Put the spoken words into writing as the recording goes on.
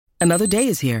Another day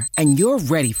is here, and you're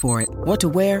ready for it. What to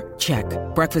wear? Check.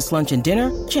 Breakfast, lunch, and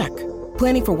dinner? Check.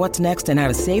 Planning for what's next and how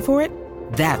to save for it?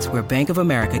 That's where Bank of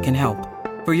America can help.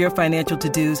 For your financial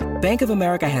to-dos, Bank of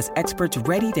America has experts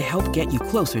ready to help get you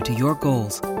closer to your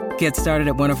goals. Get started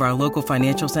at one of our local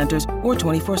financial centers or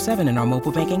 24/7 in our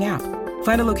mobile banking app.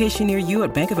 Find a location near you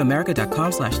at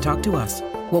bankofamerica.com/talktous.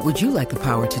 What would you like the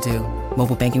power to do?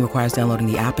 Mobile banking requires downloading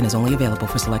the app and is only available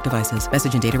for select devices.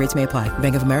 Message and data rates may apply.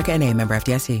 Bank of America N.A., member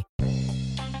FDIC.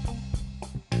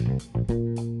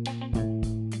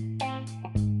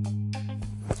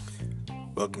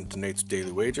 Welcome to Nate's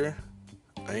Daily Wager.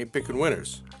 I ain't picking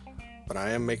winners, but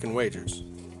I am making wagers.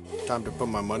 Time to put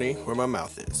my money where my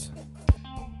mouth is.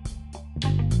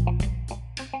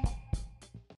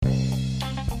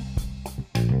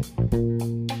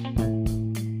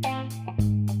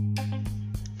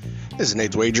 This is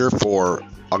Nate's Wager for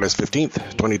August 15th,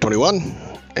 2021.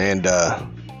 And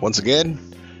once again,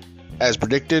 as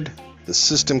predicted, the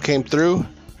system came through.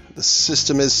 The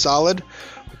system is solid.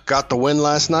 Got the win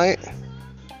last night.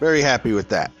 Very happy with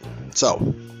that.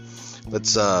 So,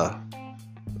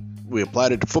 we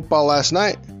applied it to football last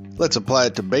night. Let's apply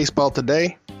it to baseball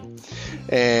today.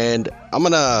 And I'm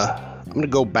gonna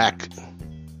go back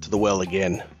to the well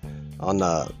again on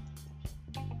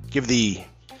give the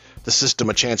system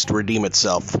a chance to redeem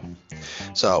itself.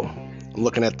 So, I'm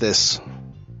looking at this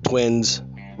Twins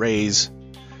Rays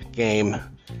game,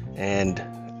 and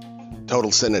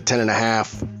total sitting at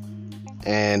 10.5,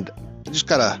 and I just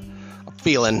got a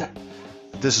feeling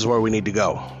this is where we need to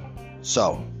go.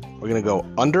 So we're going to go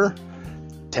under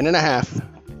 10.5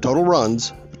 total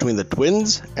runs between the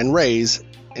Twins and Rays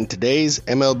in today's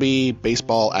MLB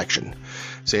baseball action.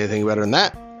 Say anything better than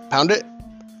that? Pound it.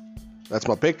 That's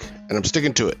my pick, and I'm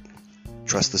sticking to it.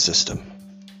 Trust the system.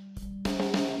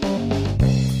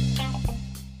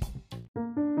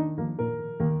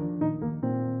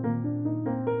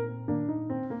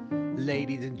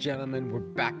 Ladies and gentlemen, we're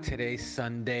back today,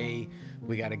 Sunday.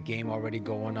 We got a game already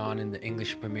going on in the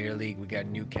English Premier League. We got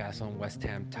Newcastle and West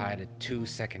Ham tied at 2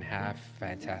 second half.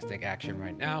 Fantastic action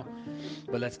right now.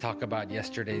 But let's talk about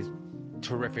yesterday's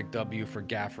terrific W for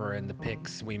Gaffer, and the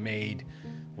picks we made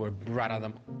were right on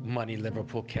the money.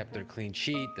 Liverpool kept their clean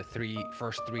sheet. The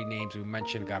first three names we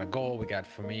mentioned got a goal. We got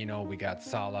Firmino, we got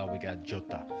Salah, we got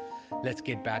Jota. Let's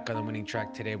get back on the winning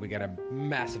track today. We got a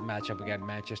massive matchup. We got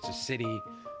Manchester City.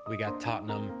 We got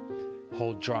Tottenham.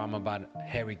 Whole drama about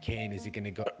Harry Kane. Is he going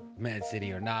to go Man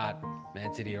City or not?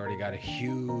 Man City already got a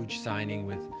huge signing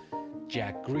with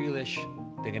Jack Grealish.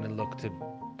 They're going to look to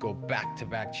go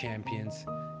back-to-back champions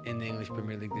in the English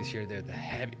Premier League this year. They're the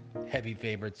heavy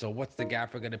favorites. So what's the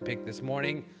Gaffer going to pick this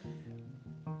morning?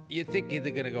 You'd think they're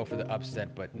going to go for the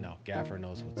upset, but no. Gaffer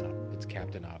knows what's up. It's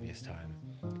Captain Obvious time.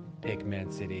 Pick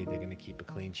Man City. They're going to keep a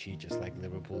clean sheet just like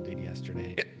Liverpool did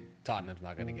yesterday. Tottenham's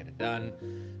not going to get it done.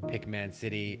 Pick Man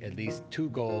City, at least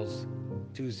 2 goals,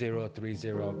 2-0,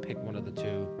 3-0. Pick one of the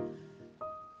two.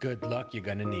 Good luck. You're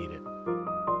going to need it.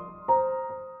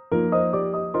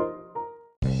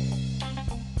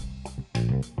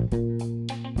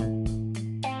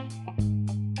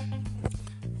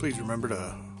 Please remember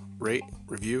to rate,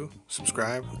 review,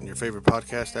 subscribe in your favorite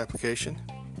podcast application.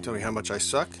 Tell me how much I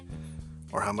suck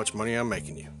or how much money I'm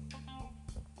making you.